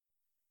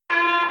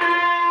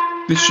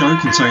This show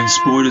contains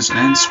spoilers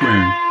and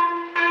swearing.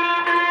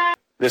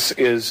 This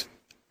is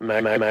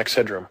Max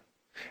Headroom,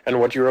 and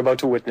what you're about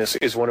to witness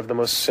is one of the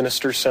most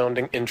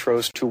sinister-sounding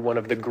intros to one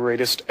of the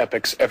greatest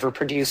epics ever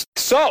produced.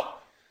 So,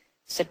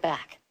 sit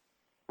back,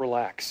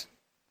 relax,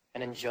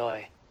 and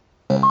enjoy.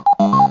 Dude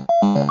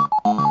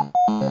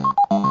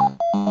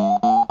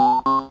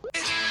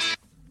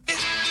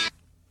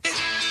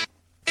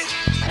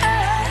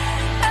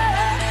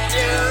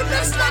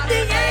looks like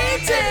the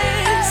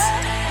 80's.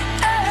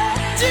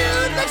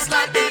 Dude looks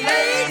like the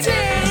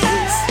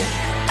 80's.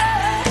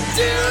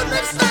 Dude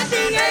looks like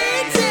the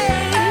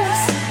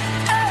 80's.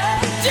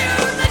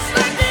 Dude looks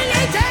like the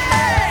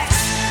 80's.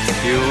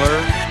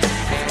 Bueller.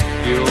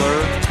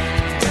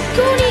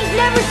 Goonies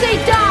never say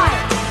die.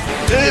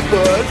 Hey,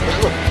 bud.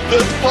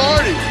 Let's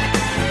party.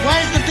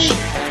 Where's the beat?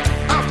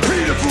 I'm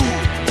Peter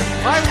Fool.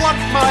 I want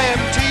my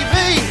MTV.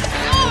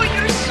 Oh,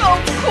 you're so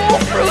cool,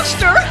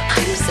 Brewster.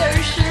 I'm so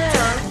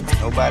sure.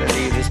 Nobody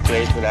leaves this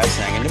place without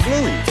singing the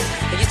blues.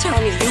 Are you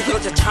telling me you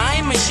built a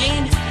time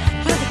machine?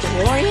 What, the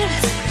DeLorean?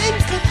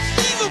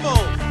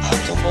 Inconceivable.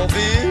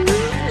 Automobile.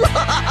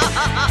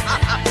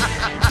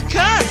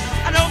 Cut!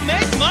 I don't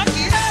make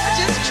monkeys. I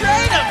just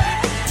trade them.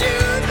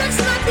 Dude looks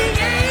like the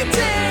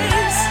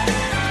 80's.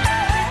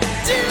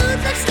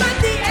 Dude looks like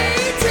the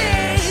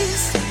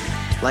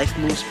 80's. Life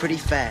moves pretty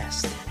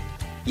fast.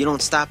 You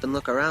don't stop and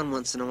look around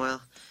once in a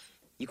while,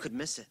 you could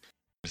miss it.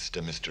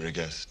 Mr. Mystery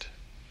Guest.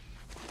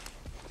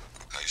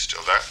 Are you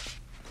still there?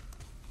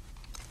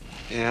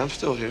 Yeah, I'm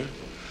still here.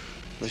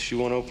 Unless you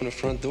want to open the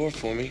front door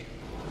for me.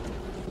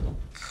 No,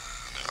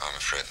 I'm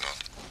afraid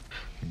not.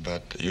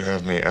 But you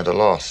have me at a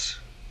loss.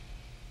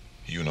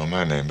 You know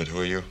my name, but who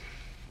are you?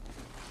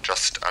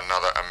 Just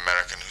another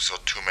American who saw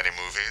too many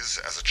movies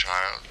as a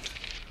child.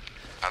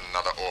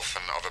 Another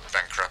orphan of a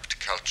bankrupt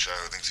culture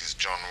who thinks he's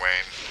John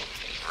Wayne,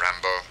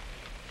 Rambo,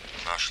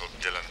 Marshall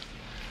Dillon.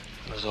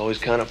 I was always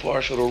kind of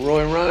partial to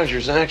Roy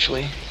Rogers,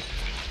 actually.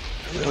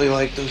 I really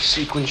like those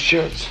sequin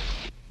shirts.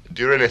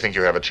 Do you really think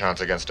you have a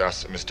chance against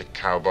us, Mr.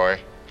 Cowboy?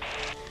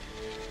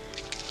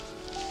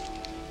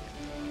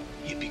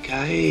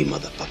 Yippee-ki-yay,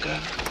 motherfucker.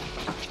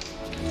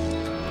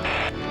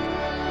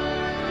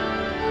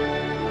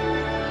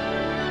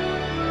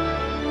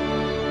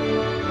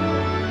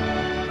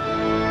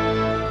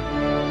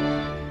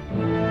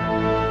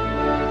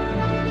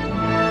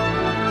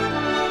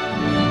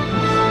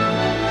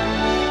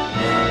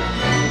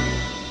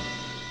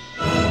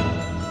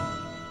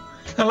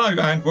 Hello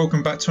and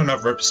welcome back to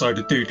another episode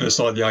of Dude Looks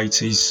Like the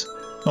 80's.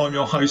 I'm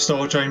your host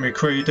RJ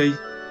McCready,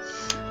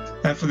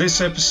 and for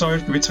this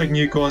episode we're taking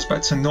you guys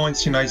back to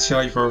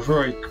 1988 for a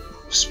very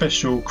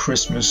special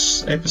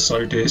Christmas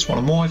episode. It's one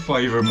of my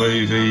favourite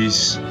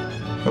movies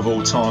of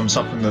all times,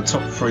 up in the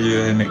top 3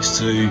 there next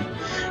to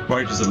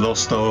Raiders of the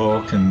Lost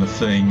Ark and The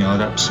Thing.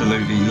 I'd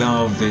absolutely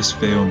love this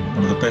film,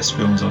 one of the best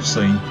films I've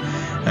seen.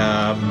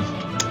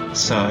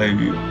 So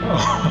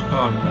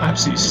I'm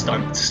absolutely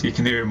stoked. You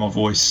can hear it in my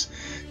voice.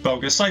 But I'm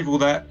going to save all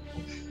that.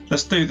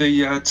 Let's do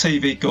the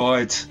TV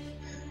guide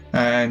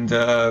and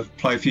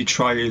play a few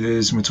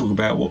trailers, and we'll talk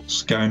about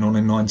what's going on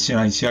in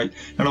 1988.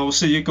 And I will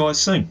see you guys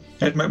soon.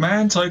 Ed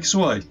McMahon, take us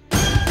away.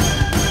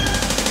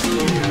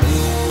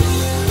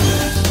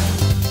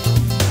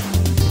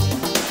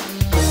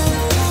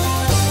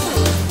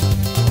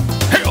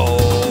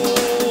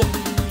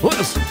 Hey-oh!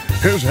 Listen,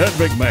 here's Ed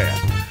McMahon,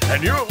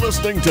 and you're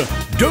listening to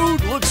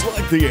Dude Looks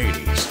Like the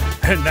 80's.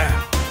 And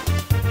now,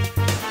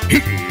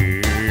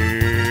 here's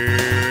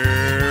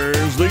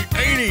the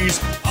 80's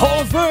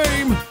Hall of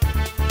Fame.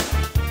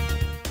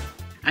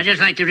 I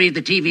just like to read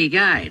the TV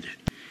guide.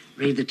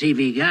 Read the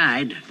TV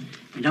guide.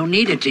 You don't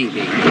need a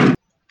TV.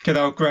 Good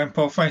old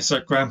Grandpa. Thanks,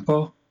 that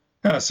Grandpa.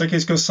 Yeah, so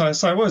he's going to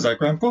say, what is that,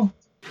 Grandpa?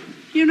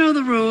 You know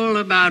the rule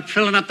about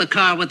filling up the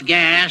car with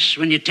gas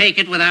when you take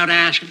it without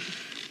asking?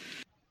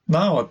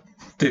 No, I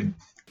didn't.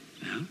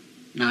 Well,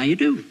 now you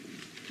do.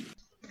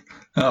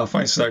 Oh,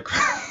 thanks for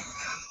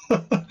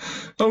that.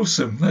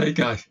 Awesome. There you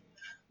go.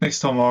 Next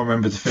time I'll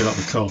remember to fill up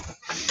the car.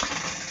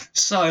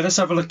 So let's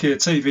have a look at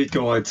TV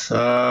guide.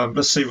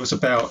 Let's see what's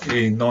about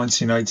in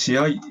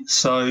 1988.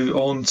 So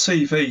on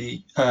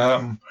TV,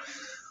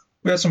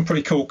 we had some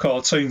pretty cool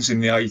cartoons in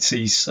the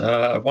 80's.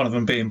 One of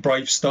them being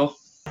Brave Star.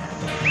 Brave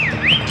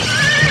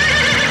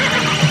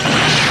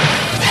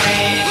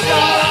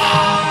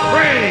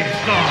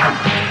Star!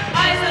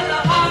 Eyes of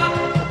the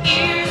hawk,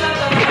 ears of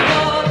the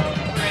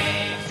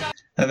bull.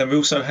 And then we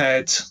also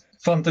had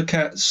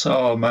Thundercats.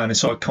 Oh man,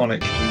 it's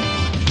iconic.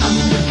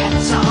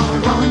 Thundercats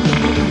are on the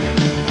move.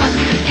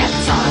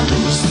 Thundercats are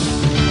loose.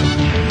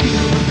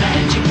 Feel the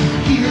magic,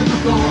 hear the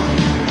roar.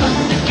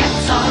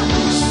 Thundercats are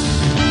loose.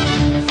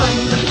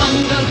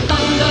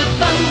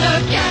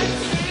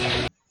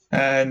 Thundercats.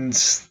 And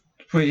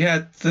we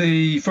had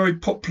the very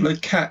popular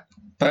cat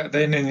back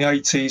then in the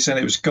 80's, and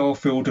it was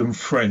Garfield and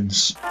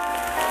Friends.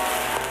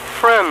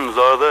 Friends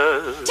are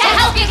there. To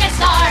help you get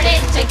started,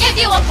 to give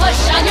you a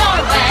push on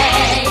your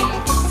way.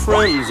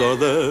 Friends are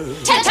there.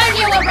 To turn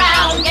you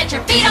around, get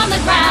your feet on the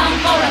ground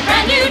for a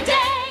brand new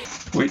day.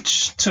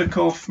 which took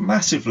off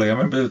massively. I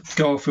remember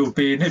Garfield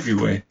being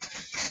everywhere.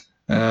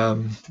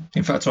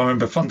 In fact, I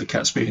remember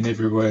Thundercats being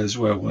everywhere as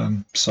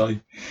well. So,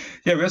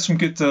 yeah, we had some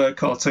good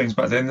cartoons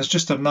back then. There's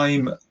just to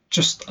name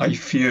just a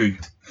few.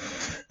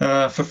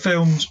 For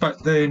films back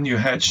then, you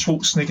had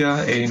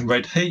Schwarzenegger in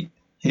Red Heat.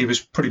 He was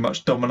pretty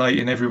much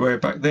dominating everywhere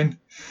back then.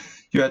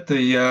 You had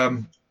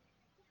the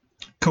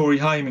Corey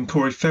Haim and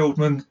Corey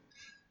Feldman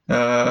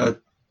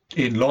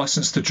in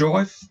License to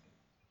Drive.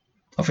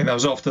 I think that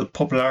was after the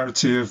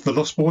popularity of the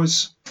Lost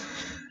Boys.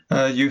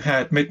 You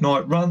had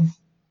Midnight Run.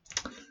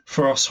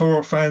 For us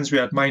horror fans, we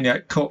had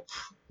Maniac Cop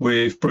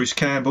with Bruce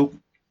Campbell.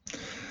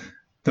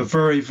 The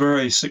very,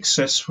 very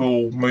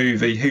successful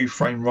movie Who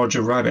Framed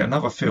Roger Rabbit,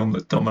 another film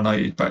that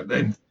dominated back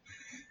then.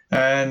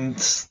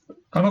 And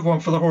another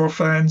one for the horror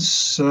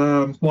fans,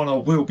 one I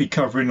will be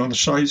covering on the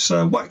show, is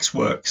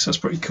Waxworks. That's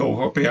pretty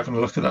cool. I'll be having a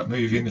look at that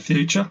movie in the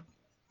future.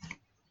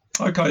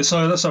 Okay,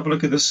 so let's have a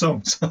look at the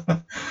songs.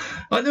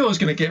 I knew I was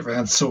going to get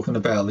around to talking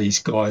about these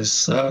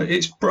guys.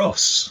 It's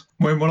Bros.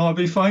 When Will I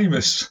Be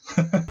Famous?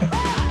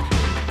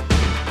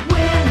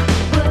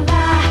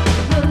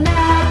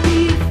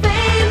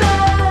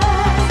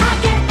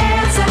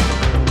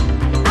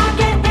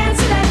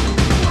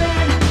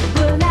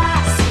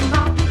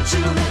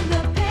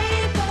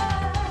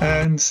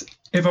 And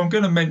if I'm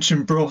going to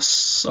mention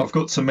Bros, I've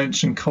got to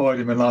mention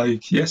Kylie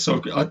Minogue. Yes,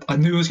 I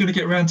knew I was going to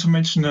get around to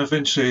mention her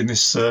eventually in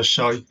this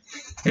show.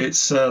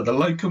 It's The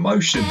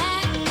Locomotion.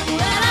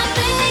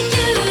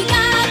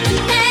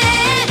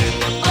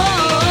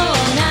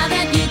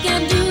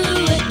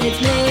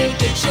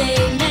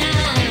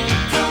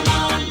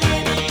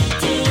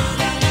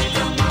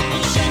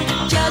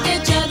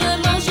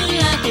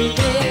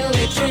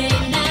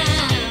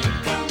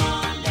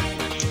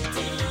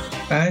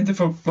 And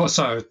if I'm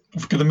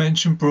going to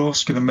mention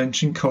Bros, going to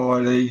mention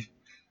Kylie,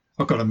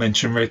 I've got to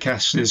mention Rick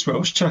Astley as well.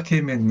 Let's chuck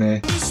him in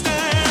there.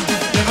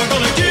 Never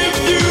gonna give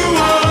you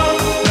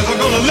up, never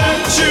gonna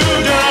let you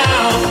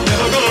down,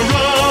 never gonna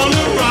run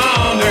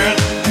around and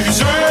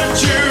desert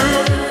you,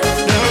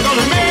 never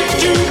gonna make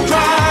you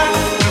cry,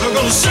 never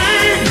gonna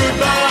say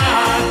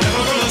goodbye,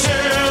 never gonna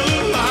tell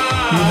a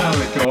lie. You know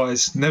it,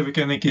 guys. Never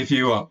gonna give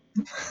you up.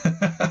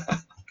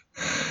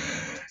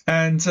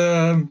 And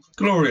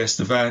Gloria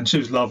Estefan, she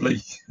was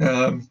lovely.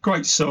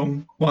 Great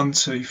song, 1,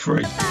 2,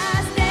 3.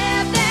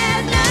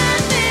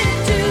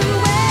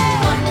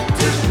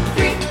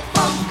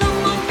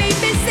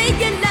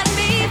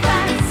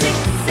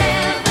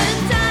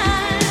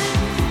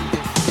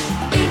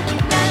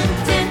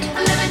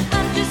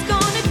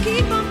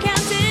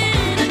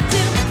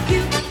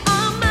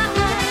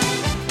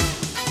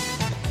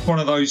 One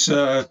of those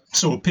sort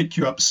of pick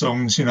you up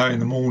songs, you know, in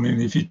the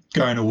morning if you're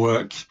going to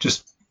work,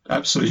 just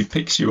absolutely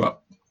picks you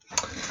up.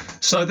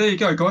 So there you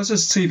go, guys.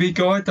 That's a TV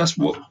guide. That's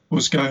what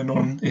was going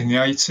on in the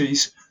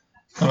 80s.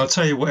 And I'll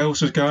tell you what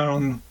else was going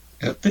on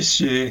this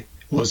year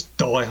was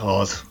Die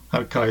Hard.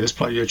 Okay, let's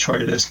play your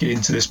trailer. Let's get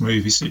into this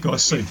movie. See you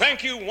guys soon.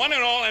 Thank you, one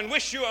and all, and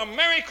wish you a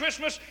Merry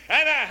Christmas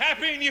and a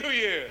Happy New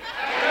Year.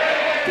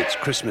 It's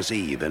Christmas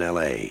Eve in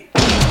L.A.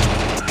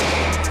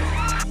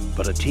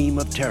 But a team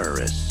of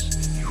terrorists.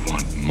 You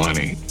want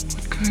money?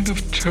 What kind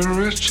of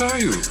terrorists are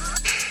you?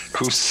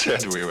 Who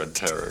said we were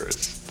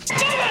terrorists?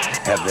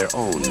 Have their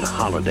own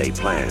holiday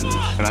plans.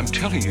 And I'm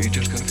telling you, you're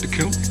just gonna have to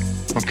kill me.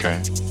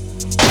 Okay.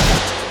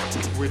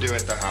 We do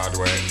it the hard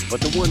way. But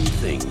the one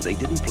thing they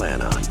didn't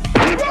plan on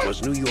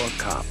was New York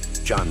cop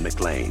John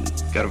McClane.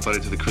 Got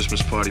invited to the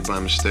Christmas party by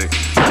mistake.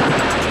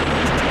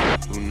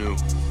 Who knew?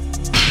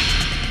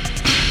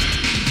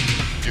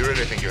 Do you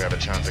really think you have a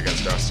chance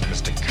against us,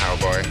 Mr.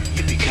 Cowboy?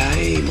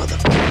 Yippee-ki-yay, mother...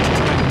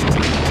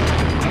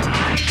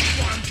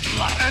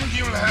 And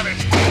you'll have it.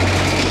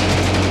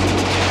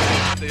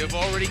 They have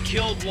already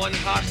killed one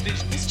hostage.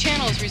 This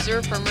channel is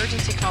reserved for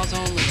emergency calls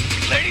only.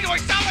 Lady, do I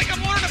sound like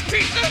I'm ordering a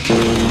pizza?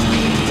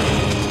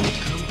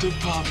 Come to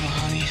Papa,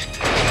 honey.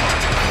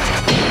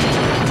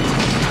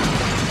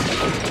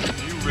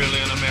 You really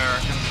an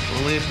American?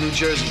 Only if New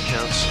Jersey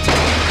counts.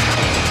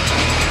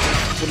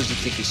 What does he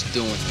think he's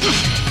doing?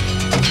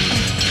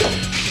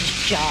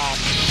 Job.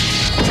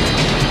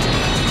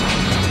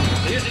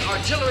 They're using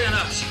artillery on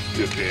us.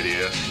 You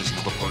idiot. It's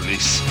not the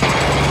police.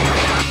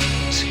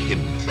 It's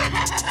him.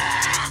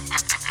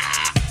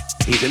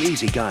 He's an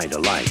easy guy to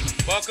like.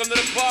 Welcome to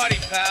the party,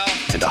 pal.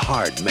 And a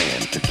hard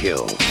man to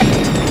kill.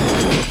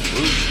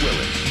 Bruce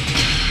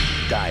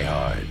Willis. Die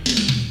Hard.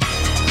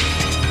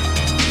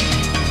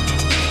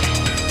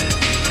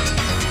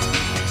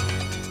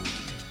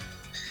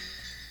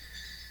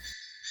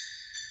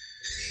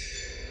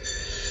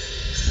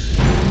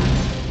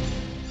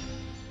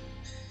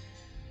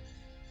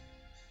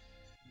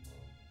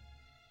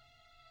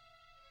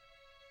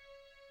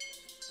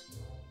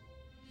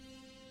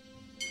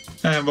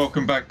 And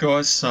welcome back,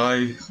 guys.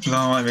 So,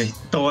 blimey,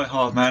 Die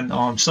Hard, man.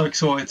 I'm so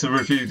excited to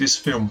review this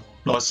film.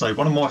 Like I say,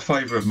 one of my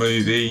favourite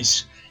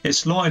movies.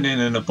 It's lightning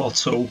in a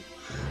bottle,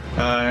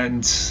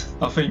 and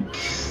I think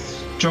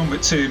John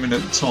McTiernan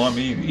at the time,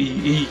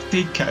 he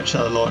did catch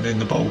that line in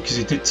the bowl because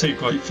he did 2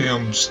 great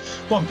films,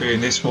 one being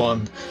this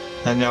one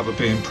and the other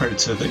being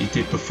Predator that he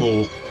did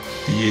before,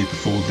 the year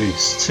before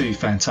this. 2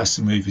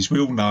 fantastic movies.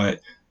 We all know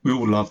it. We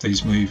all love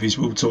these movies.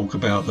 We'll talk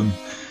about them.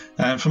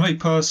 And for me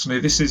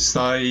personally, this is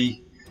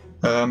a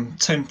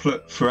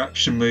template for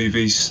action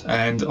movies,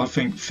 and I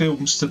think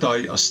films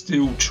today are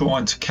still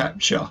trying to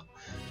capture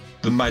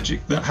the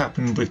magic that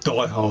happened with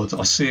Die Hard.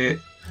 I see it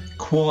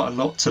quite a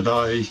lot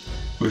today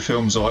with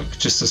films like,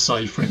 just to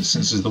say for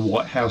instance, as the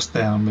White House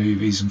Down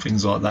movies and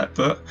things like that,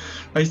 but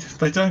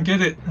they don't get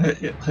it.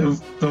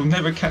 They'll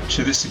never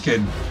capture this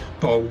again,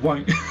 but I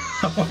won't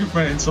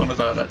rant on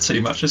about that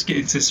too much. Let's get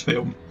into this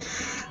film.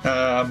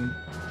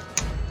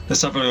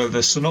 Let's have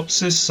the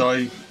synopsis.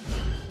 So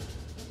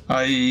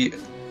a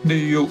New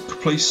York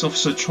police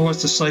officer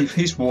tries to save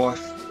his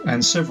wife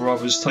and several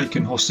others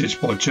taken hostage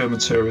by German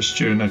terrorists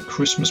during a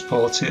Christmas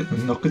party at the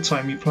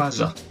Nakatomi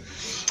Plaza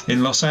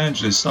in Los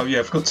Angeles. So yeah,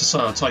 I forgot to say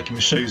I've taken my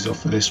shoes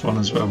off for this one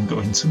as well and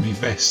got into my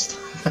vest.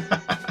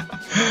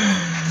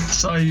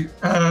 So it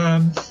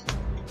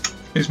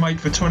was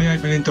made for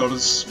 $28 million.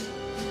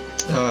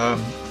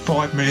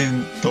 $5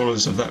 million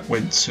of that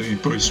went to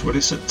Bruce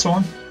Willis at the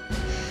time.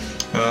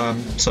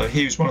 So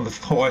he was one of the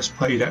highest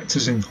paid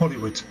actors in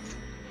Hollywood,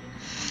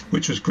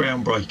 which was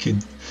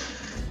groundbreaking.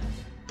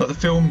 But the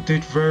film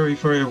did very,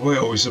 very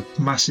well. It was a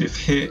massive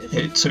hit.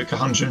 It took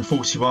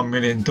 $141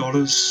 million,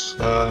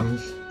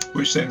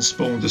 which then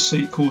spawned the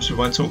sequels. We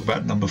won't talk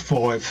about number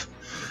 5.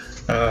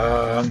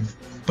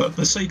 But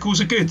the sequels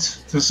are good.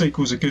 The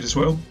sequels are good as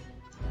well.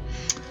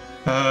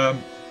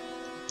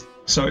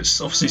 So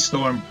it's obviously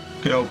starring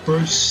good old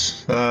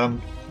Bruce.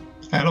 And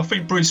I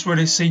think Bruce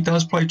Willis, he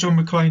does play John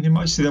McClane in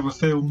most of the other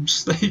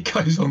films that he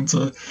goes on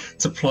to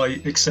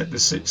play, except The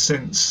Sixth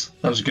Sense.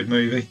 That was a good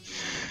movie.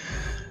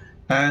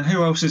 And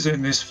who else is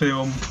in this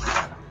film?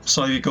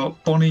 So you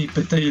got Bonnie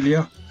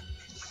Bedelia,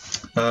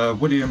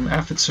 William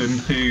Atherton,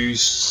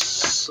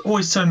 who's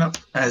always turned up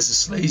as a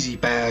sleazy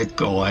bad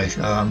guy.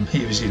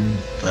 He was in,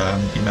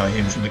 you know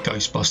him from the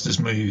Ghostbusters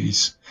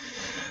movies.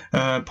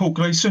 Paul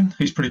Gleason,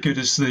 he's pretty good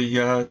as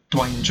the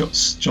Dwayne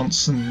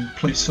Johnson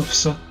police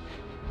officer.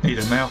 Need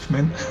a mouth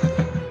mint.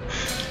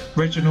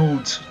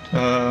 Reginald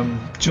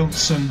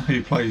Johnson,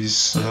 who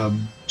plays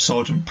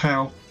Sergeant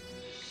Powell.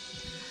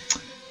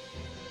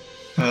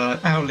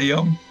 Al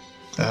Leong,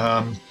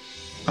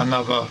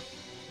 another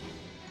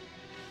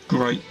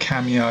great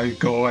cameo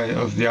guy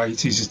of the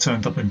 80s, has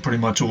turned up in pretty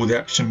much all the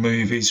action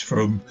movies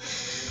from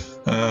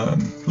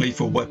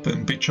Lethal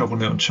Weapon, Big Trouble in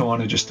Little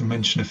China, just to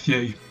mention a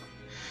few.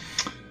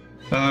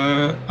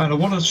 And I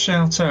want to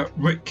shout out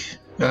Rick,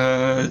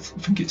 I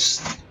think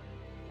it's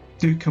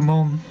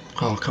Ducamon,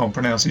 I can't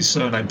pronounce his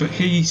surname, but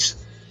he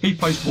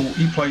plays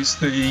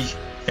the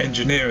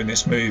engineer in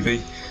this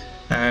movie.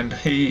 And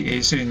he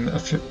is in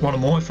one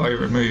of my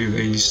favourite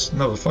movies,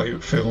 another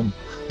favourite film,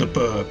 The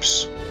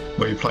Burbs,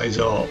 where he plays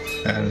Art,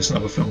 and it's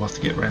another film I have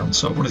to get around,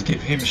 so I want to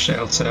give him a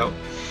shout out.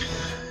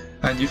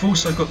 And you've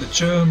also got the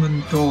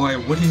German guy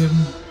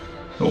Wilhelm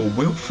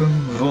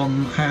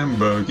von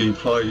Hamburg, who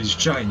plays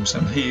James,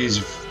 and he is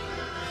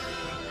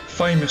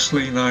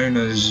famously known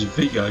as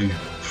Vigo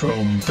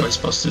from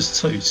Ghostbusters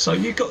 2. So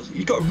you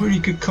got a really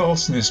good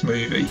cast in this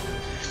movie.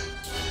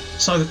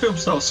 So the film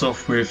starts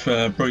off with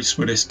Bruce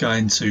Willis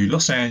going to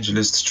Los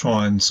Angeles to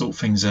try and sort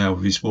things out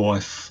with his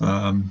wife.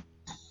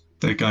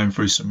 They're going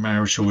through some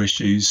marital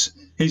issues.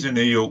 He's a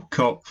New York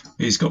cop.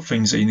 He's got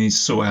things that he needs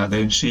to sort out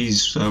there. And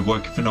she's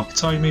working for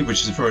Nakatomi,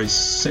 which is a very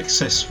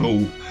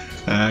successful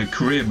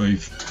career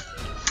move.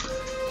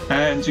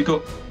 And you've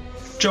got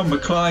John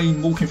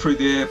McClane walking through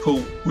the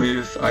airport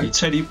with a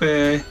teddy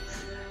bear.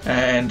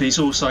 And he's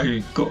also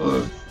got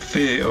a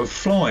fear of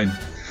flying.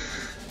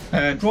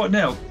 And right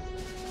now,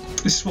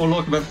 this is what I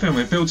like about the film.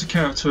 It builds a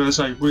character as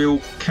a real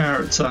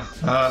character.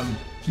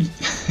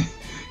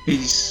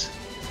 He's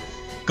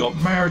got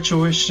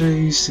marital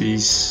issues.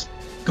 He's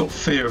got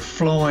fear of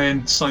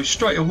flying. So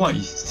straight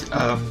away,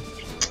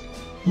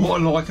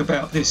 what I like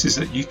about this is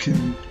that you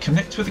can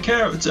connect with the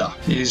character.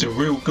 He is a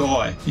real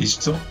guy.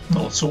 He's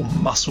not sort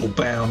of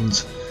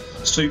muscle-bound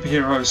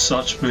superhero as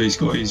such, but he's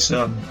got his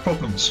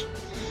problems.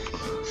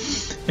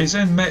 He's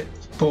then met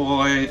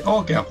by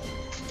Argyle,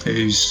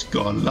 who's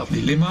got a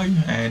lovely limo,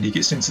 and he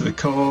gets into the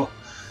car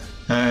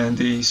and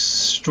he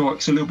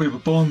strikes a little bit of a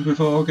bond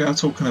with Argyle,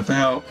 talking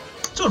about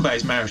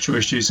his marital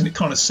issues, and it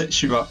kind of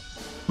sets you up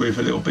with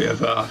a little bit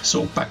of a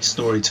sort of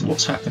backstory to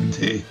what's happened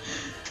here.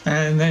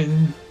 And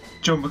then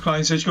John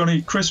McClane says, "You got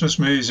any Christmas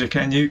music?"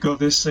 And you got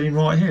this scene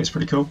right here. It's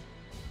pretty cool.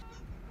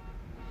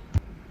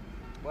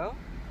 Well,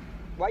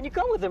 why'd you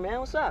come with her, man?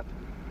 What's up?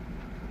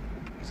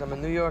 Because I'm a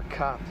New York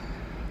cop.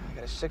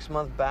 A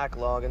 6-month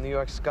backlog and New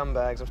York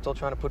scumbags I'm still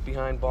trying to put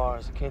behind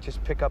bars. I can't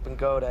just pick up and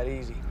go that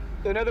easy.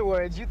 In other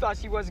words, you thought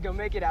she wasn't gonna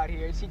make it out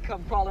here and she'd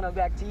come crawling up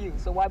back to you,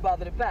 so why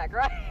bother to pack,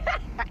 right?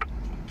 Like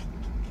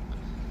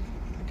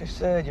I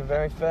said, you're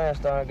very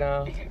fast,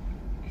 Argyle. You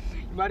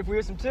mind if we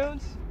hear some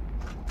tunes?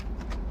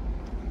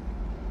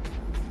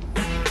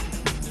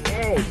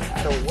 Hey,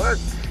 that'll work.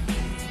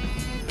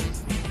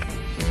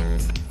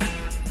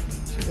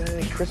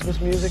 any Christmas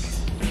music?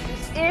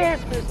 This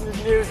is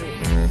Christmas music.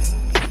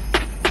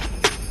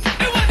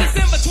 It was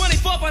December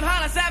 24th on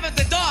Hollis Avenue,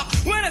 the dark,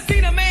 when I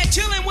seen a man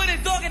chilling with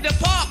his dog in the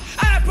park.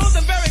 I approached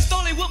him very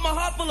slowly with my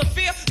heart full of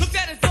fear. Looked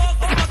at his dog,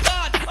 oh my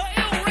God, a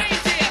ill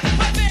reindeer.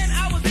 But then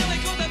I was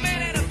illegal, the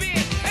man had a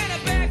beard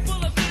and a bag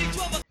full of goodies.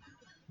 12.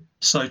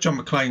 So John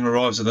McClane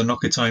arrives at the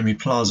Nakatomi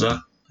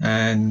Plaza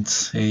and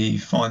he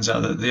finds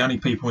out that the only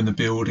people in the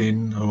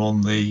building are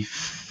on the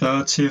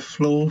 30th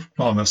floor.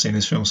 I've seen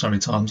this film so many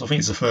times. I think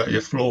it's the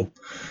 30th floor.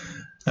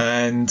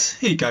 And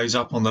he goes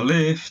up on the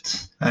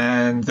lift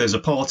and there's a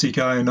party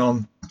going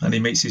on and he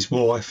meets his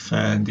wife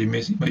and he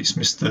meets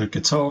Mr.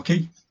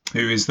 Gataki,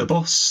 who is the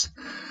boss,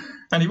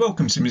 and he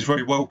welcomes him. He's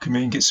very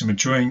welcoming, gets him a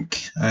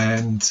drink,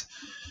 and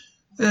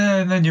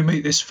then you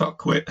meet this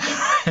fuckwit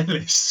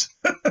Ellis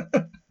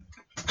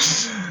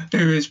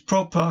who is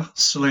proper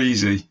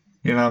sleazy,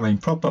 you know what I mean,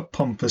 proper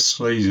pompous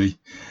sleazy,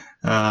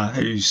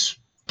 who's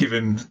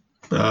given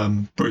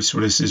Bruce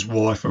Willis's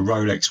wife a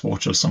Rolex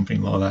watch or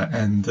something like that,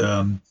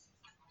 and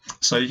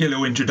so you get a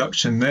little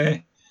introduction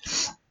there.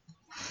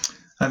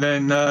 And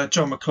then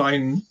John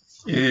McClane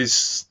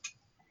is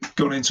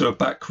gone into a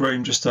back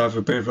room just to have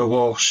a bit of a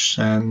wash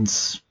and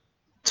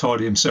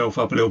tidy himself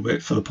up a little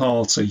bit for the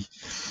party.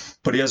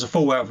 But he has a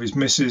fallout with his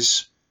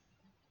missus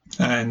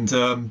and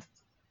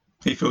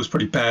he feels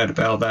pretty bad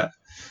about that.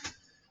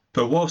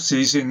 But whilst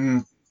he's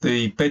in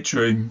the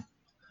bedroom,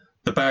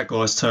 the bad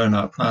guys turn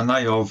up and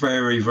they are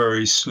very,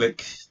 very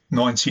slick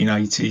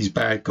 1980s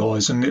bad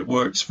guys, and it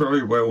works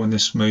very well in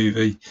this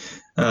movie.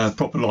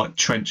 Proper like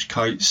trench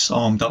coats,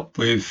 armed up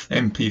with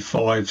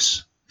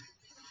MP5s.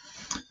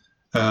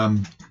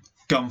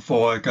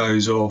 Gunfire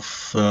goes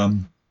off.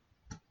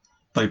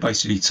 They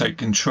basically take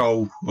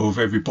control of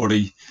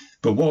everybody.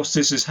 But whilst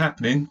this is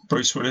happening,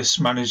 Bruce Willis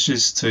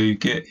manages to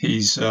get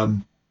his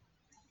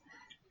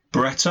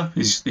Beretta.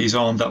 He's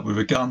armed up with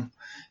a gun.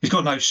 He's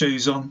got no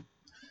shoes on,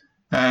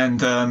 and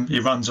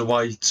he runs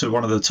away to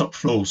one of the top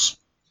floors.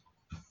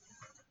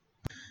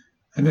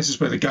 And this is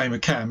where the game of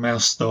cat and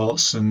mouse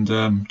starts, and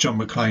John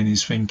McClane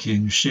is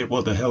thinking, shit,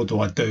 what the hell do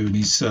I do? And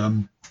he's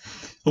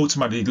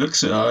ultimately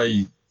looks at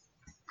a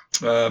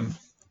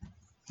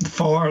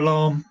fire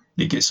alarm.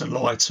 He gets a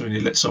lighter and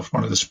he lets off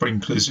one of the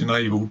sprinklers,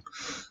 enable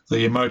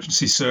the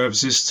emergency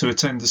services to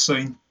attend the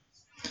scene.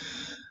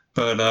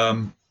 But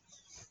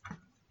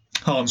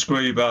Hans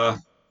Gruber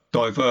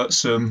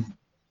diverts them,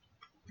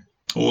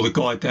 or the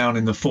guy down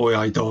in the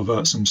foyer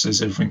diverts them,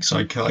 says everything's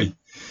okay.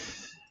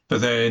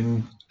 But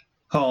then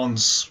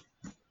Hans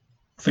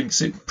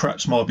thinks it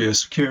perhaps might be a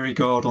security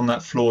guard on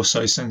that floor,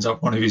 so he sends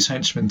up one of his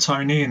henchmen,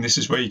 Tony, and this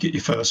is where you get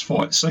your first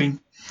fight scene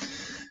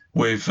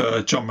with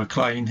John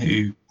McClane,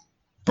 who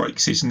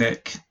breaks his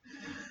neck,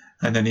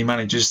 and then he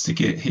manages to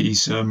get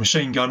his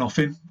machine gun off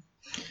him.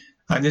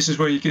 And this is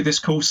where you get this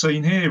cool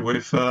scene here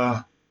with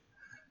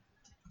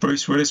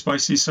Bruce Willis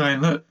basically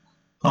saying, look,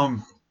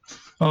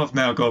 I've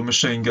now got a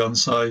machine gun,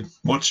 so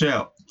watch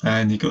out.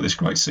 And you got this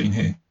great scene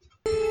here.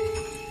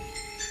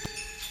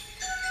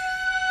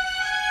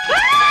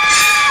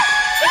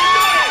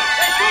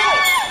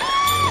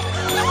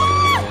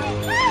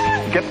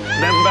 Get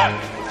them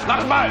back!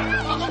 Not mine!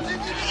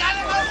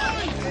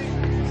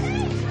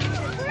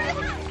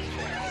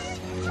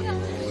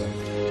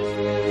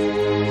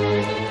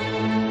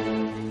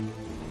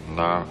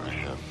 Now I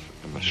have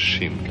a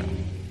machine gun.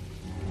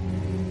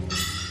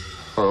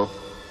 Ho,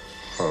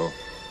 ho,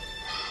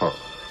 ho.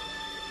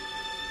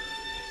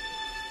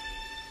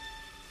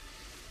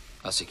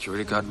 A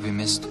security guard we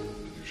missed?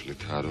 Usually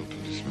tied up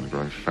and he's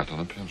growing fat on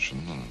a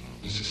pension. No,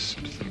 this is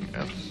something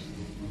else.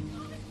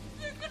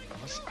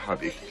 Was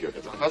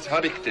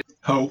had ich dir?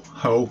 Ho,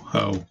 ho,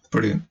 ho.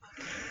 Brilliant.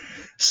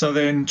 So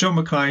then John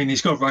McClane,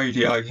 he's got a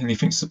radio and he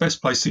thinks the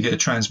best place to get a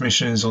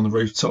transmission is on the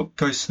rooftop.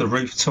 Goes to the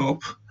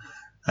rooftop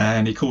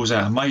and he calls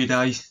out a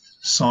Mayday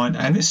sign.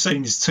 And this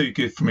scene is too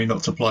good for me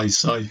not to play,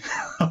 so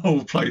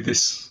I'll play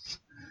this.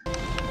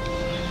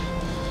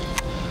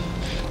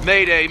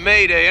 Mayday,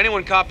 Mayday.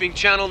 Anyone copying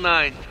Channel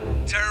 9?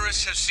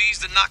 Terrorists have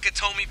seized the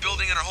Nakatomi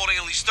building and are holding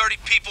at least 30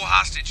 people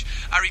hostage.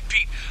 I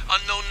repeat,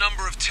 unknown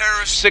number of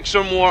terrorists, 6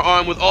 or more,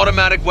 armed with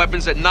automatic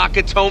weapons at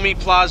Nakatomi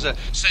Plaza,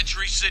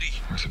 Century City.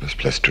 Where's the best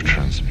place to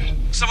transmit?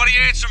 Somebody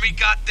answer me,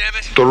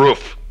 goddammit! The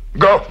roof.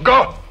 Go,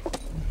 go!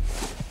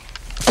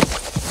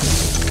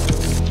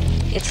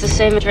 It's the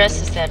same address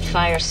as that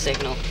fire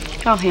signal.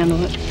 I'll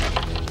handle it.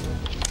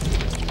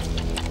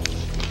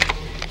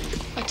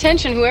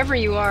 Attention, whoever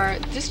you are,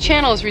 this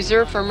channel is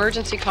reserved for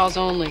emergency calls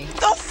only.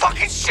 No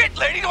fucking shit,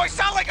 lady! Do I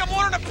sound like I'm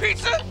ordering a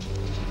pizza?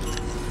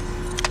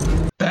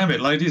 Damn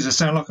it, ladies, I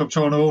sound like I'm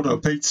trying to order a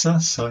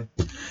pizza. So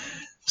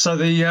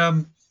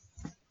the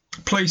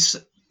police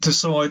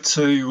decide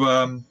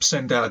to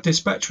send out a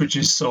dispatch, which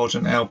is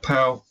Sergeant Al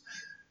Powell.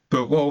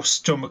 But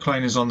whilst John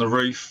McClane is on the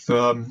roof,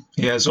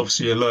 he has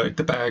obviously alerted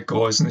the bad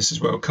guys, and this is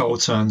where Cole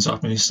turns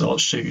up and he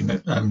starts shooting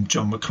at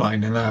John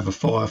McClane, and they have a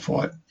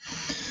firefight.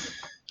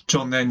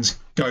 John then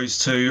goes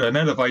to an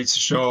elevator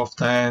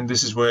shaft, and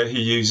this is where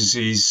he uses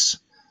his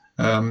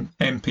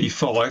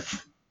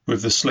MP5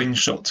 with the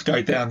slingshot to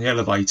go down the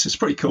elevator. It's a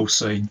pretty cool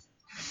scene.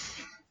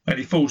 And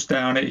he falls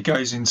down it, he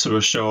goes into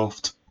a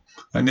shaft,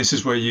 and this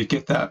is where you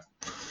get that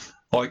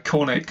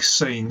iconic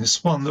scene.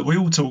 This one that we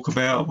all talk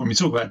about when we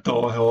talk about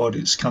Die Hard.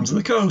 It's come to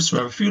the coast, we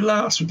have a few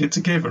laughs, we get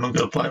together, and I'm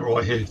going to play it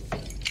right here.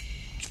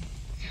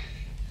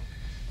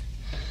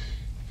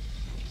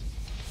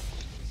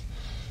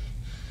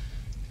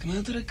 Come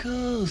out to the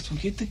coast, we'll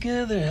get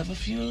together, have a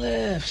few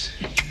laughs.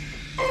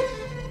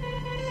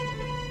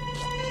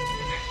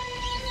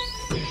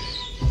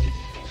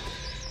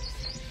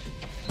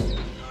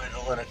 I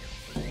know what a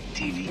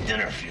TV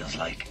dinner feels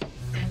like.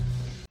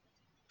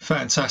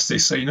 Fantastic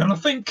scene, and I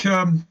think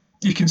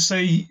you can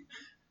see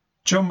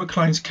John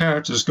McClane's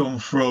character has gone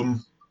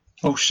from,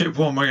 oh shit,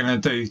 what am I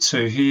going to do,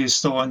 to he is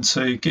starting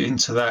to get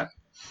into that.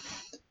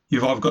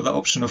 You've either got that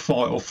option of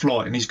fight or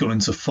flight, and he's gone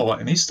into fight,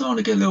 and he's starting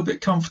to get a little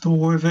bit comfortable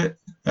with it.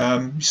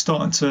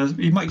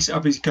 He makes it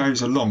up as he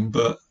goes along,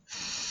 but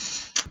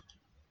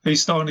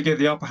he's starting to get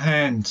the upper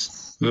hand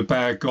with the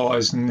bad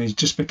guys, and he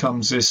just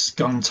becomes this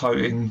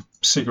gun-toting,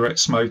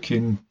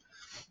 cigarette-smoking,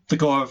 the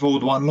guy with all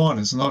the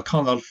one-liners, and I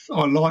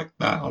like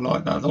that. I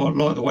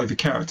like the way the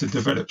character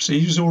develops.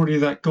 He was already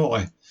that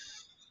guy,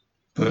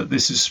 but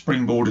this has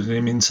springboarded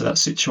him into that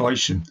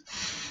situation.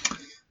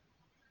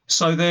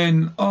 So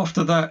then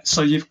after that,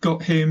 so you've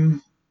got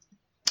him,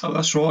 oh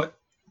that's right,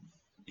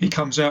 he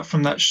comes out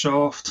from that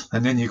shaft,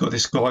 and then you've got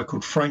this guy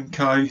called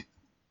Franco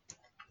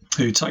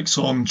who takes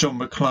on John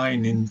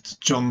McClane, and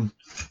John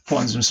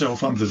finds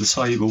himself under the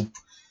table.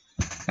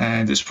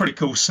 And it's a pretty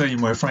cool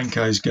scene where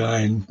Franco's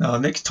going,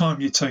 next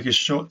time you take a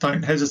shot,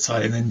 don't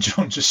hesitate. And then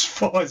John just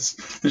fires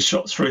the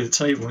shot through the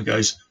table and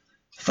goes,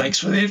 thanks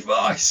for the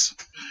advice.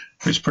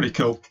 It's pretty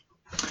cool.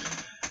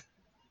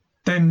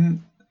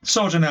 Then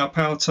Sergeant Al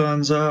Powell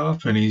turns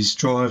up and he's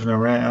driving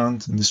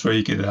around, and this is where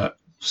you get that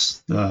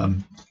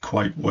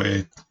quote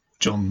where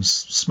John's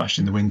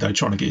smashing the window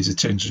trying to get his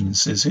attention and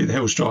says, who the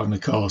hell's driving the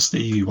car?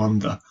 Stevie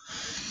Wonder.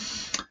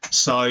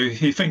 So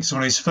he thinks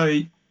on his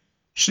feet,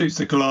 shoots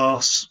the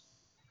glass,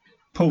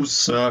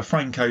 pulls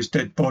Franco's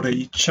dead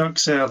body,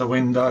 chucks out the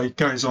window,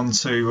 goes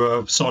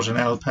onto Sergeant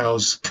Al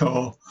Powell's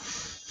car.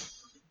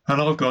 And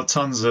I've got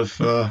tons of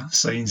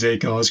scenes here,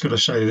 guys. Got to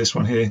show you this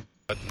one here.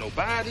 But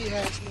nobody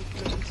has no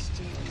place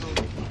to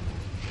go.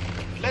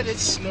 Let it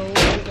snow,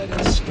 let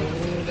it snow,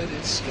 let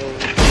it snow.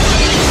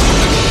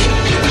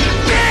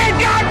 Damn,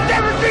 God,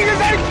 everything is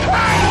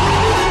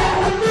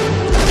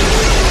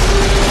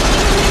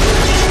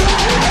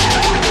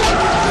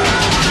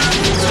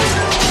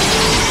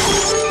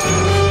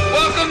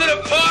Welcome to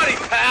the party,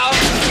 pal.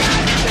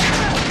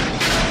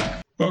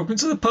 Welcome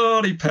to the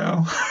party,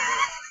 pal.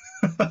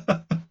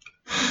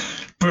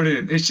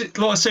 Brilliant. It's just,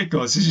 like I said,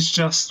 guys, this is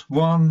just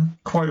one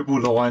quotable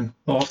line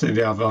after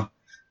the other.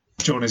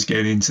 John is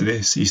getting into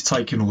this. He's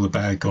taking all the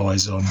bad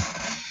guys on.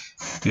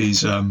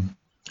 He's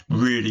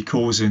really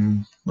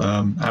causing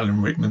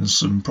Alan Rickman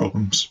some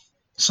problems.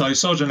 So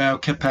Sergeant Al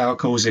Powell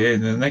calls it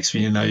in, and the next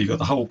thing you know, you've got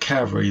the whole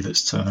cavalry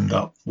that's turned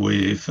up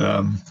with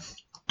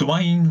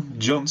Dwayne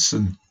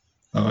Johnson.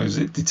 Is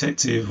it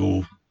Detective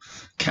or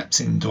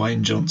Captain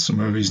Dwayne Johnson,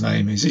 whatever his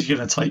name is? He's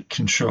going to take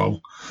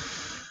control.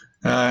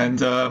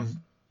 And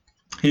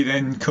he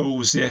then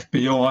calls the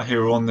FBI who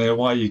are on their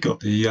way. You've got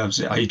the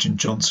Agent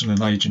Johnson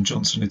and Agent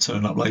Johnson who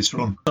turn up later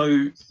on.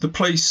 So the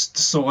police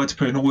decide to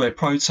put in all their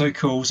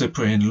protocols. They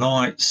put in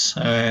lights,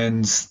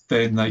 and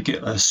then they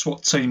get a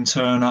SWAT team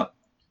turn up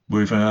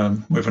with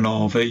an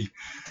RV.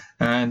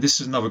 And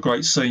this is another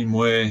great scene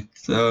where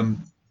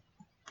John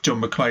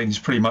McClane is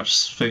pretty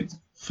much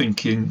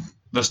thinking,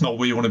 that's not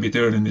what you want to be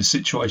doing in this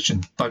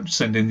situation. Don't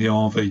send in the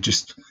RV,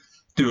 just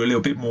do a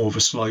little bit more of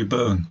a slow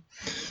burn.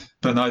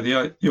 But no,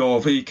 the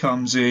RV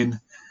comes in,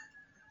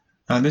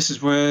 and this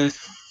is where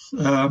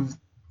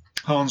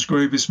Hans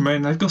Gruber's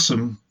men, they've got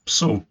some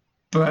sort of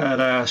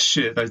badass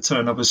shit. They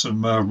turn up with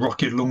some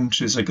rocket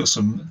launchers, they've got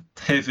some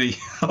heavy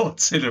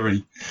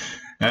artillery,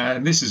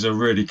 and this is a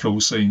really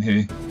cool scene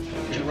here.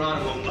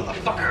 Geronimo,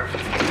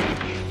 motherfucker.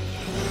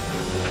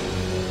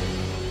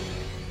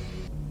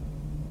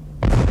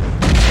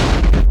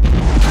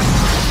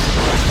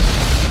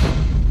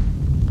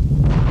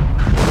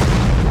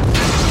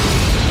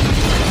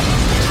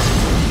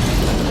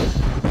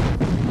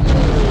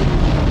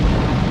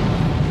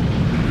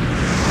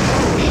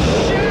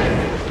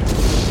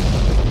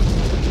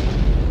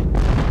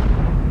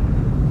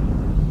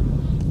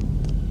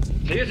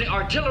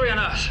 Artillery on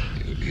us.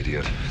 You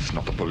idiot. It's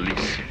not the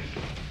police.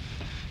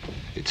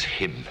 It's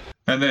him.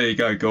 And there you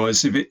go,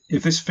 guys.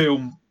 If this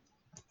film,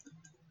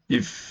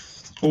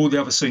 if all the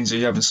other scenes that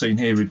you haven't seen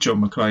here with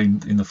John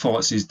McClane in the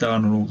fights he's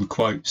done and all the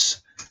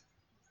quotes,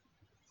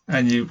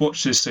 and you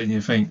watch this scene,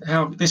 you think,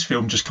 this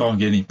film just can't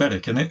get any better,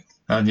 can it?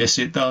 And yes,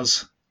 it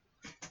does.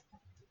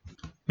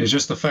 It's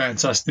just a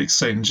fantastic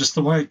scene. Just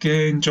the way,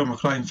 again, John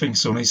McClane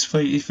thinks on his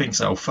feet. He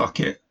thinks, oh,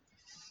 fuck it.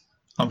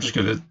 I'm just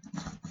going to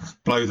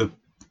blow the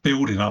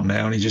building up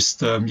now, and he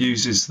just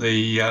uses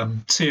the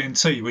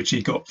TNT which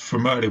he got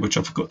from earlier, which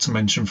I forgot to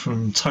mention,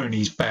 from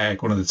Tony's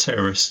bag, one of the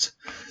terrorists,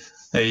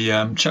 He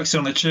chucks it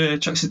on a chair,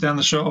 chucks it down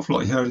the shaft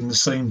like you heard in the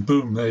scene.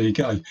 Boom, there you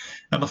go.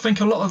 And I think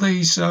a lot of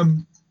these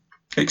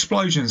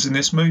explosions in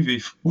this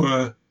movie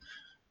were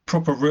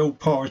proper real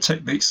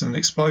pyrotechnics and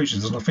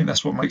explosions, and I think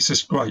that's what makes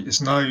this great.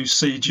 There's no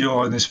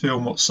CGI in this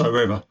film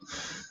whatsoever,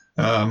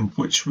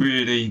 which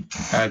really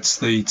adds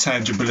the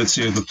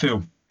tangibility of the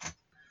film.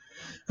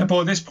 And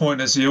by this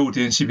point, as the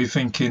audience, you'd be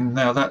thinking,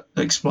 now that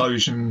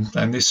explosion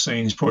and this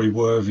scene is probably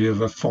worthy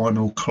of a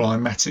final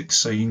climatic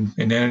scene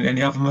in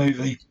any other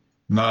movie.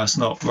 No, it's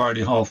not. We're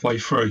only halfway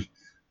through.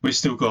 We've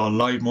still got a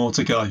load more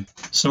to go.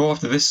 So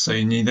after this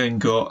scene, you then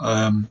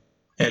got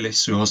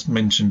Ellis, who I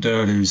mentioned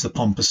earlier, who's the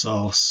pompous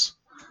ass.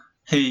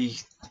 He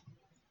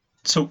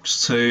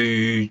talks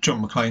to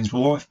John McClane's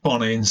wife,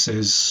 Bonnie, and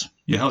says,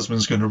 your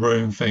husband's going to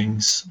ruin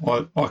things.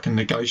 I can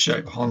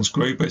negotiate with Hans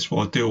Gruber. It's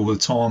what I do all the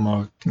time.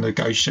 I can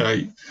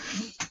negotiate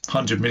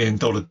 $100 million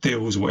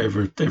deals or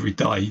whatever every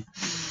day.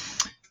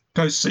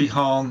 Goes to see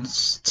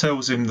Hans,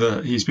 tells him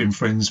that he's been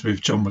friends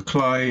with John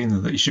McClane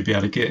and that he should be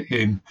able to get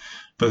him.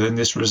 But then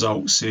this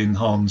results in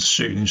Hans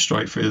shooting him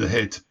straight through the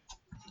head.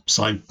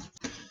 So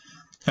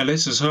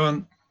Ellis has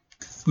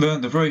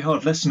learned a very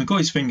hard lesson and got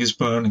his fingers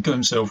burned and got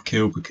himself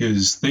killed,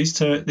 because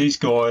these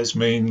guys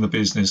mean the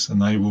business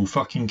and they will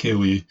fucking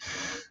kill you.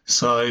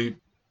 So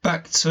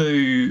back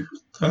to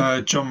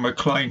John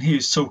McClane. He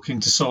is talking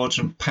to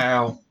Sergeant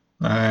Powell,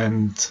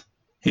 and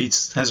he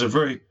has a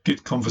very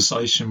good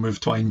conversation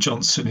with Dwayne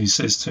Johnson. He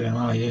says to him,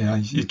 oh yeah,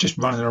 you're just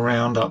running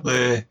around up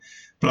there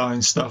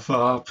blowing stuff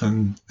up,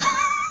 and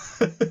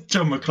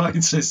John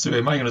McClane says to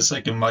him, hang on a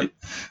second, mate,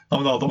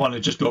 I'm not the one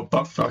who just got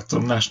butt-fucked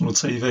on national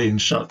TV,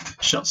 and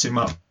shuts him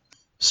up.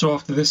 So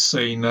after this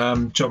scene,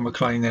 John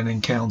McClane then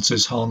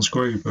encounters Hans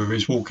Gruber,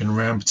 who's walking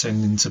around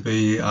pretending to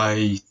be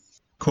a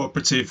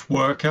cooperative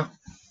worker,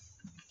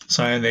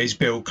 saying that he's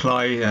Bill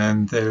Clay,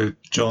 and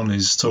John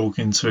is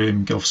talking to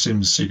him, offers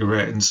him a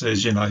cigarette and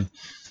says, you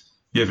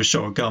ever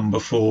shot a gun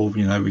before,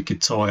 we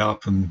could tie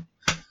up and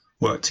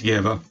work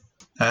together.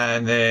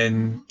 And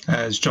then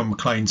as John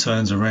McClane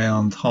turns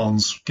around,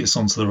 Hans gets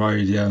onto the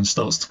radio and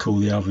starts to call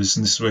the others.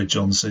 And this is where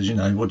John says,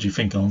 what do you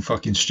think, I'm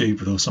fucking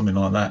stupid or something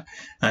like that.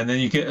 And then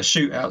you get a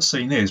shootout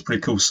scene here. It's a pretty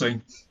cool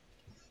scene.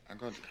 I'm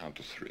going to count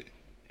to 3.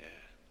 Yeah,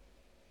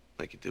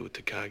 like you did with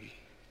Takagi.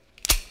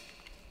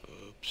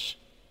 Oops.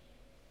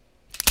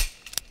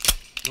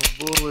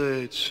 No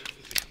bullets.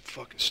 You think I'm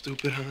fucking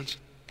stupid, Hans?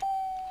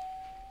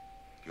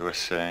 You were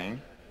saying?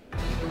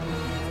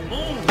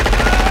 Move!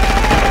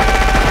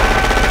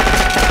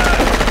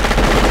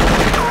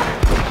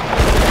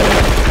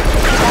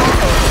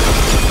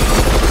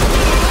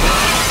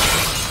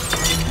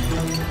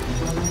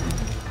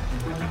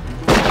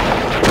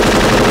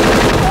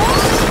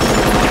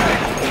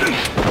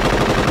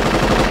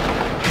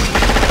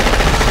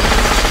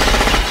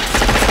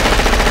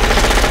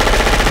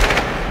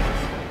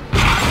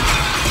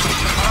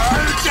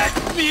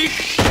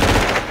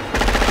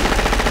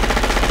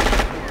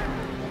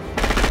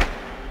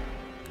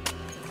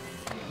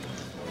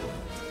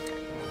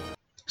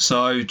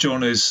 So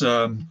John is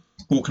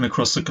walking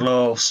across the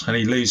glass, and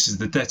he loses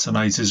the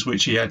detonators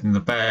which he had in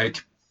the bag,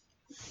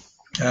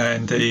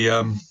 and he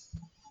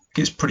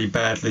gets pretty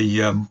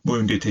badly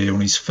wounded here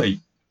on his feet.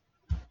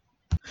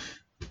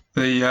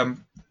 The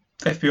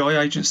FBI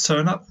agents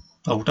turn up,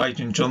 old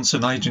Agent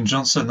Johnson,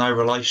 no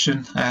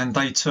relation, and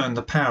they turn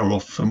the power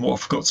off. And what I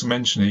forgot to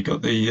mention, he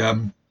got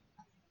the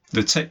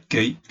tech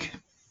geek,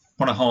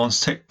 one of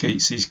Hans' tech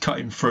geeks, he's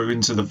cutting through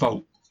into the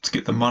vault to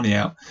get the money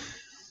out.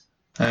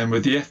 And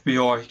with the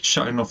FBI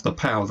shutting off the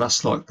power,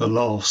 that's like the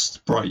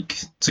last break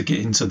to get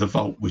into the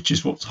vault, which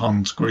is what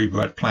Hans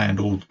Gruber had planned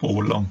all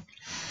along.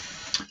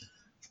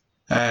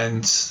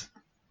 And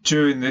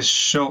during this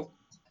shot,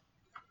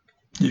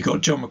 you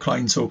got John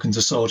McClane talking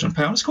to Sergeant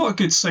Powell. It's quite a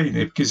good scene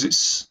here, because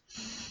it's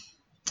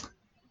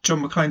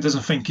John McClane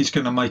doesn't think he's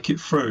going to make it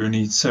through, and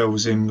he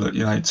tells him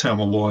that, tell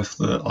my wife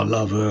that I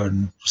love her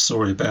and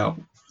sorry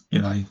about,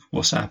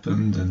 what's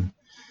happened, and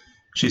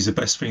she's the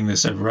best thing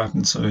that's ever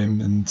happened to him.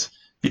 And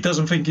he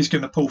doesn't think he's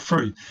going to pull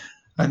through.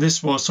 And this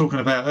is what I was talking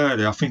about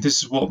earlier. I think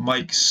this is what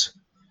makes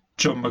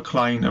John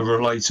McClane a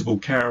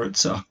relatable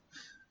character.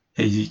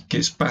 He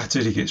gets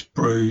battered, he gets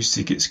bruised,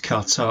 he gets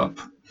cut up.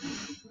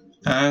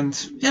 And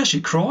he actually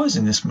cries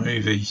in this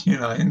movie,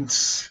 and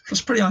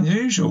that's pretty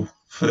unusual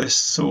for this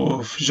sort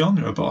of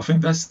genre. But I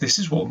think this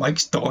is what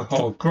makes Die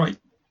Hard great.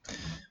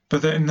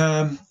 But then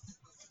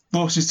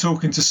whilst he's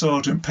talking to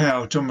Sergeant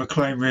Powell, John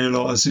McClane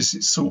realises,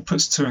 it sort of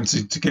puts two and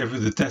two together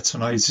with the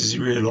detonators. He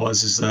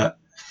realises that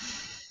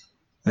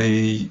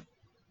the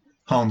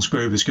Hans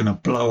Gruber's going to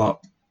blow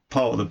up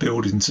part of the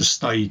building to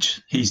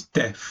stage his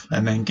death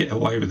and then get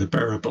away with the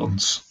bearer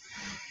bonds.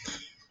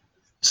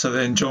 So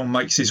then John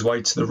makes his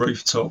way to the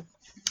rooftop,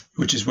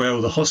 which is where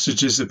all the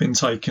hostages have been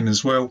taken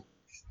as well.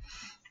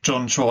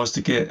 John tries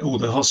to get all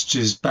the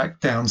hostages back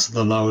down to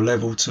the lower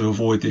level to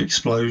avoid the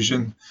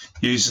explosion,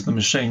 uses the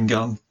machine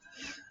gun.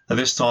 At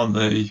this time,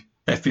 the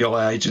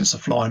FBI agents are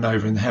flying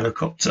over in the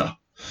helicopter.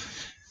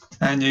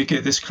 And you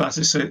get this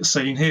classic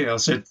scene here. I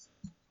said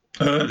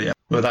earlier,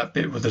 Well, that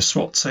bit with the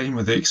SWAT team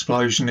with the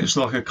explosion, it's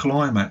like a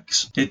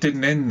climax. It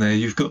didn't end there.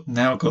 You've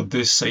now got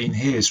this scene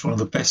here. It's one of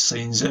the best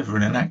scenes ever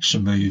in an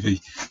action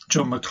movie.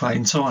 John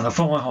McClane tying a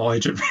fire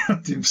hydrant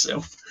around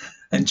himself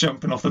and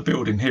jumping off the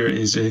building. Here it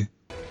is here.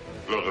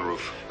 Blow the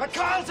roof. The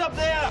car's up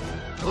there!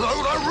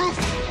 Blow the roof!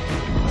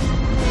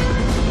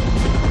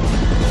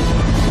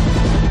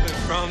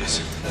 I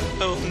promise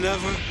I will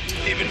never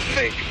even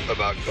think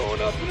about going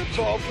up in a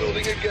tall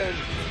building again.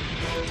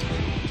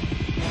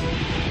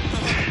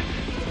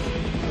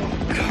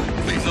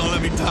 God, please don't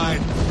let me die.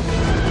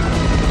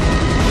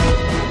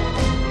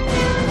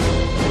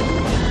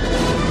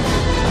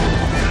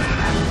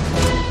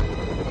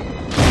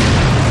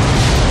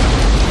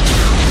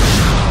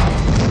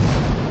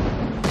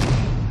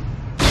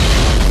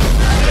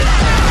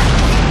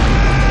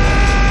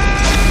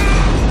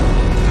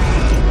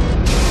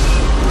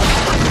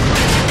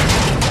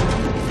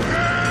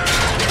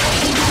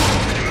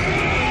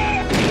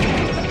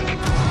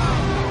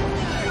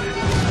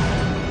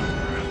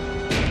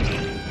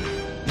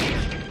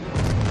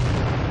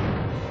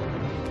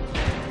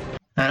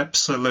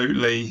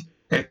 Absolutely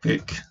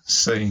epic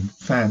scene.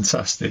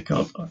 Fantastic.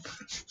 I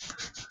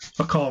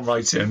can't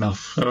rate it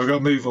enough. I've got to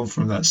move on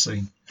from that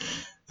scene.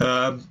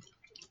 So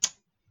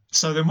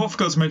then what I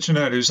forgot to mention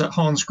earlier is that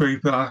Hans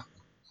Gruber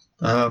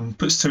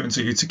puts two and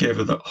two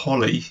together that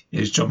Holly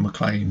is John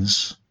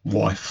McClane's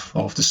wife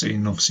after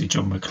seeing obviously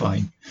John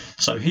McClane.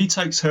 So he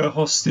takes her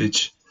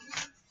hostage,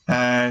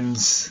 and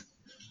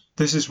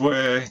this is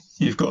where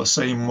you've got a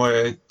scene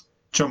where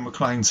John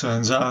McClane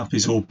turns up.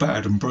 He's all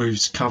battered and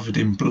bruised, covered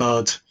in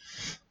blood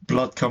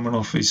coming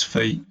off his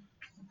feet,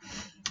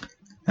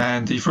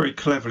 and he very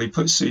cleverly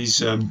puts his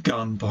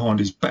gun behind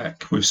his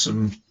back with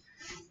some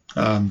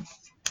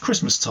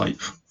Christmas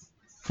tape.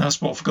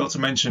 That's what I forgot to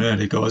mention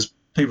earlier, guys.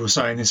 People are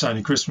saying this ain't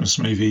a Christmas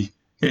movie.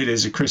 It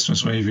is a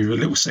Christmas movie with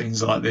little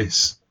scenes like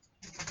this.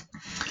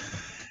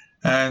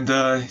 And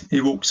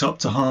he walks up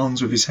to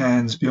Hans with his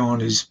hands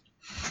behind his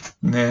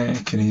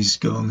neck, and he's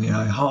gone,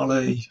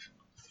 Holly.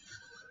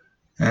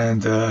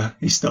 And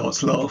he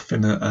starts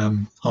laughing at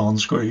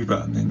Hans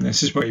Gruber, and then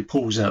this is where he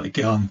pulls out the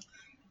gun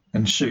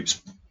and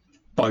shoots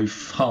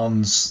both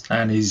Hans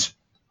and his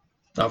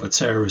other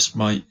terrorist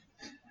mate.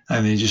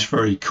 And he just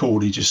very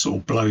cool, he just sort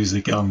of blows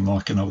the gun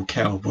like an old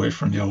cowboy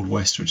from the Old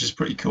West, which is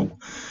pretty cool.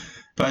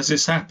 But as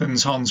this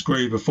happens, Hans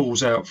Gruber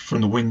falls out from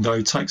the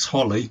window, takes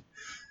Holly.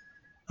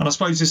 And I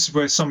suppose this is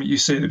where something you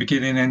see at the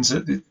beginning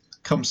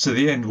comes to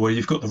the end, where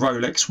you've got the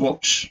Rolex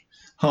watch.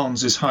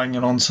 Hans is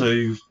hanging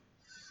onto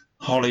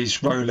Holly's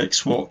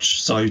Rolex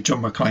watch, so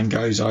John McClane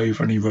goes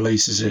over and he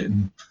releases it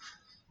and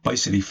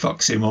basically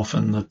fucks him off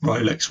and the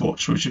Rolex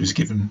watch which he was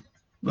given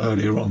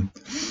earlier on.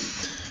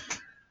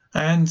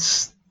 And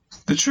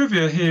the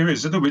trivia here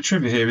is, a little bit of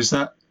trivia here, is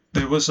that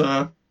there was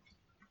it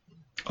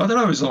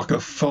was like a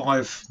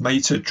 5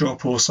 metre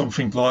drop or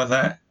something like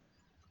that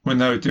when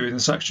they were doing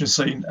this action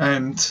scene,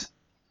 and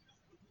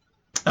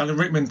Alan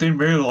Rickman didn't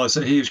realise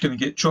that he was going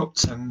to get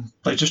dropped, and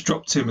they just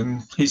dropped him,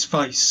 and his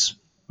face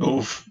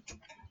of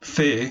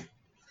fear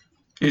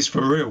is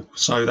for real.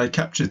 So they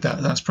captured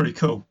that. That's pretty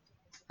cool.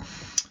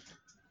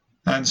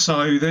 And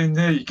so then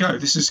there you go.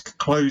 This is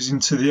closing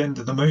to the end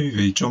of the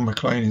movie. John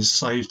McClane has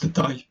saved the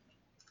day.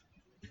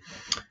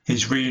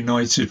 He's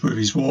reunited with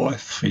his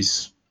wife.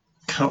 He's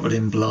covered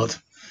in blood.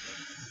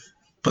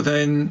 But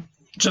then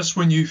just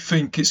when you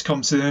think it's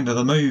come to the end of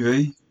the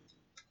movie,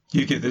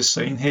 you get this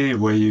scene here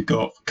where you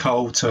got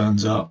Cole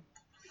turns up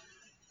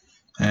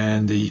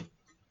and he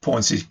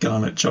points his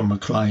gun at John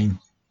McClane.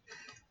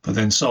 But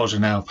then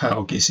Sergeant Al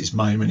Powell gets his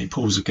moment, he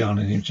pulls a gun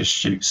and he just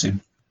shoots him.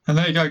 And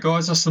there you go,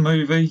 guys, that's the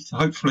movie.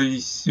 Hopefully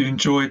you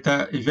enjoyed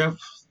that. If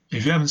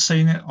you haven't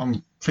seen it,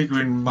 I'm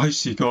figuring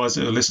most of you guys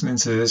that are listening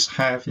to this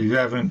have. If you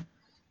haven't,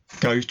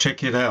 go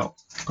check it out.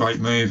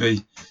 Great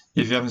movie.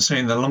 If you haven't seen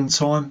it in a long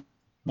time,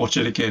 watch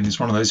it again. It's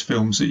one of those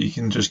films that you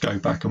can just go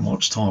back and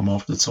watch time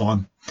after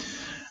time.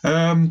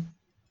 The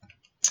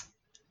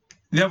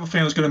other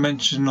thing I was going to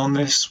mention on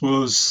this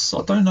was,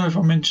 I don't know if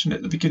I mentioned it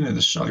at the beginning of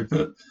the show,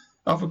 but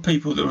other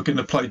people that were going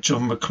to play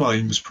John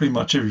McClane was pretty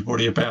much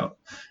everybody about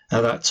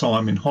at that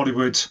time in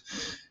Hollywood,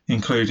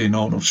 including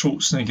Arnold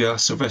Schwarzenegger,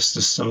 Sylvester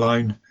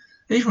Stallone,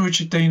 even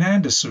Richard Dean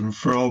Anderson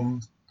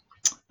from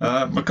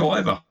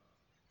MacGyver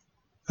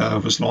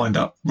was lined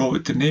up.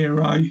 Robert De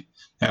Niro,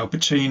 Al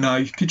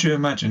Pacino. Could you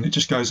imagine? It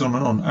just goes on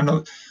and on.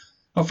 And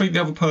I think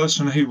the other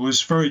person who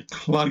was very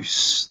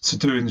close to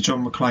doing the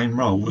John McClane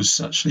role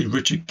was actually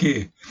Richard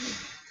Gere.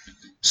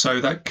 So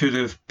that could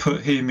have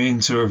put him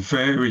into a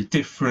very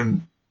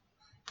different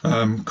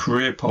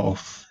career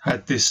path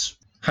had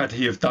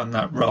he have done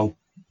that role.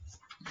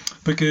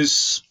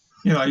 Because,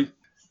 you know,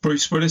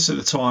 Bruce Willis at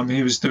the time,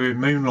 he was doing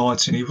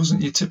Moonlighting. He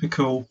wasn't your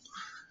typical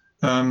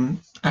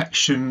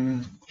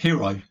action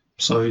hero.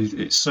 So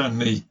it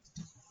certainly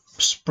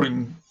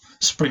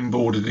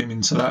springboarded him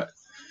into that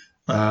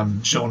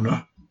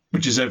genre,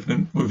 which is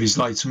evident with his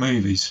later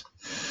movies.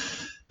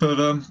 But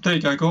there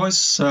you go,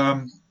 guys.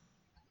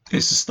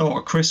 It's the start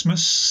of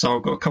Christmas, so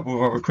I've got a couple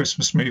of other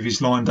Christmas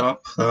movies lined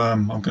up.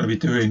 I'm going to be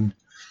doing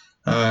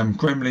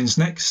Gremlins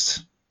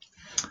next.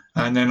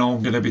 And then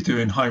I'm going to be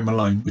doing Home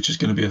Alone, which is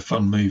going to be a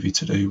fun movie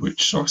to do,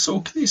 which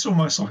it's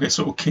almost like a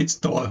sort of kids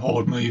Die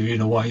Hard movie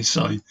in a way,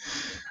 so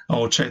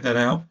I'll check that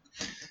out.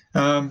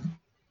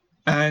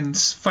 And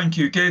thank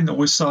you again, I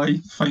would say,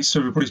 thanks to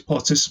everybody's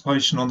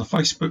participation on the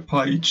Facebook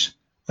page.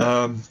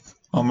 I'm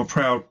a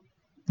proud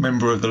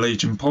member of the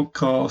Legion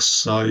podcast,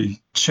 so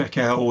check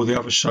out all the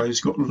other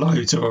shows, got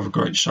loads of other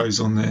great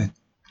shows on there.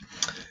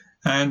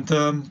 And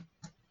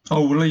I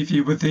will leave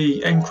you with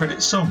the end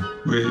credit song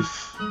with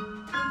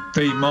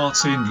Dean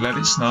Martin, Let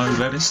It Snow,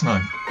 Let It Snow.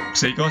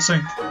 See you guys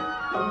soon.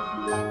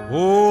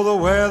 Oh, the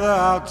weather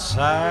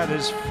outside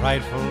is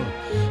frightful,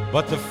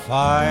 but the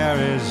fire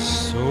is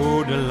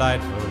so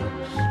delightful.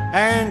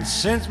 And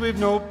since we've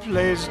no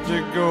place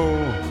to go,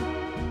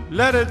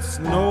 let it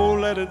snow,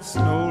 let it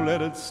snow,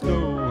 let it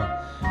snow.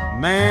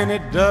 Man,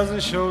 it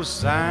doesn't show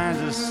signs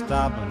of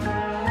stopping,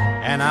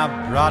 and I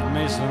brought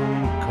me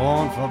some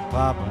corn for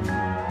popping.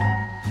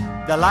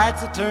 The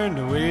lights are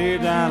turned way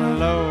down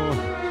low.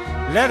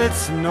 Let it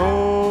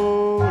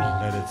snow,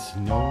 let it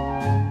snow.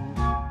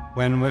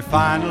 When we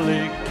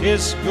finally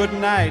kiss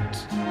goodnight,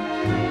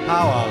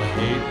 how I'll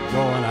hate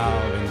going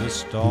out in the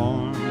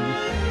storm.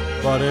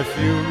 But if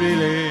you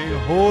really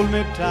hold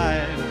me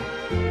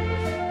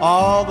tight,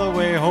 all the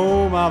way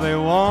home I'll be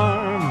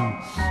warm.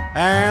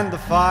 And the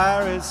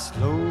fire is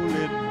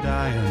slowly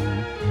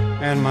dying,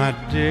 and my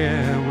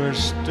dear, we're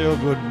still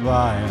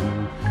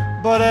goodbying.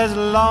 But as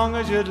long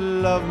as you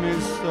love me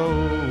so,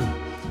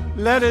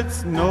 let it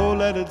snow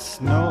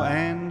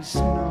and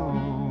snow.